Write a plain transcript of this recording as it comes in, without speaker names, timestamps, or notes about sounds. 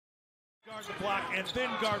Guard the block and then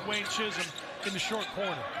guard Wayne Chisholm in the short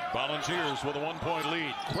corner. Volunteers with a 1-point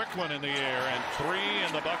lead. Quick one in the air and 3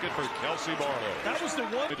 in the bucket for Kelsey Barlow. That was the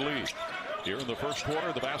one lead. Here in the first quarter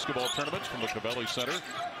of the basketball tournament from the Cavelli Center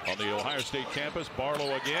on the Ohio State campus.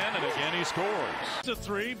 Barlow again, and again he scores. It's a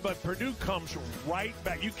 3, but Purdue comes right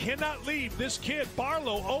back. You cannot leave this kid.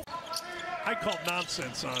 Barlow, oh, I called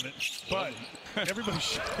nonsense on it, but everybody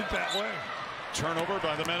should it that way. Turnover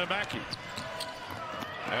by the men of Mackey.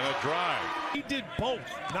 And a drive. He did both.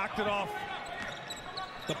 Knocked it off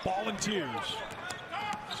the Volunteers.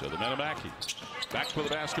 So the men of Mackey back with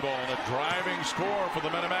the basketball and a driving score for the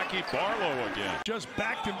men of Mackey. Barlow again. Just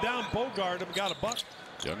backed him down, Bogart him, got a bucket.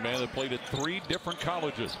 Young man that played at 3 different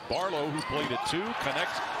colleges. Barlow, who played at 2,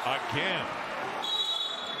 connects again.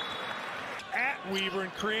 At Weaver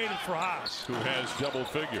and created for Haas, who has double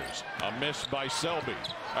figures. A miss by Selby.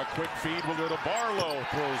 A quick feed will go to Barlow.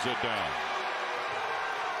 Throws it down.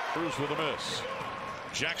 Cruz with a miss.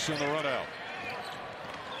 Jackson the run out.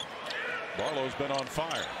 Barlow's been on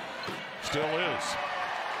fire. Still is.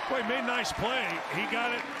 Boy, made a nice play. He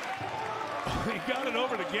got it. He got it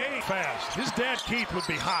over the gate fast. His dad Keith would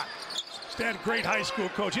be hot. His dad, great high school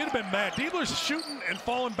coach. He'd have been mad. Diebler's shooting and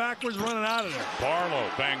falling backwards, running out of there. Barlow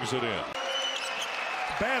bangs it in.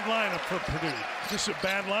 Bad lineup for Purdue. Just a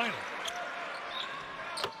bad lineup.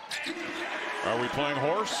 Are we playing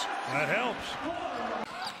horse? That helps.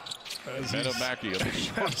 Men of Mackey.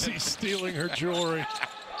 As he's stealing her jewelry.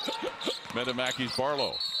 Men of Mackey's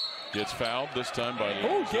Barlow gets fouled this time by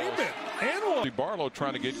game it. And Barlow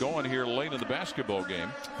trying to get going here late in the basketball game.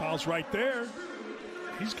 Foul's right there.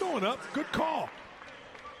 He's going up. Good call.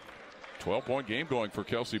 12-point game going for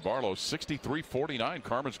Kelsey Barlow. 63-49.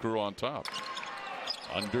 Carmen's crew on top.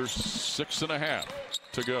 Under 6.5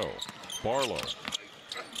 to go. Barlow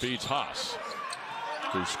feeds Haas,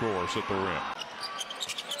 who scores at the rim.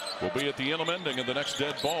 Will be at the ending of the next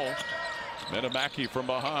dead ball. Men of Mackey from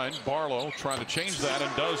behind. Barlow trying to change that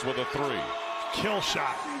and does with a 3. Kill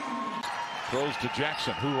shot. Throws to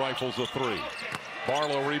Jackson, who rifles a 3.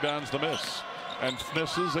 Barlow rebounds the miss and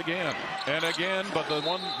misses again and again, but the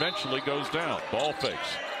one eventually goes down. Ball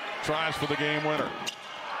fakes. Tries for the game winner.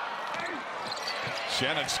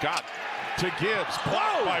 Shannon Scott to Gibbs.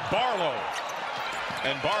 Blocked by Barlow.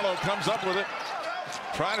 And Barlow comes up with it.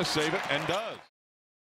 Trying to save it and does.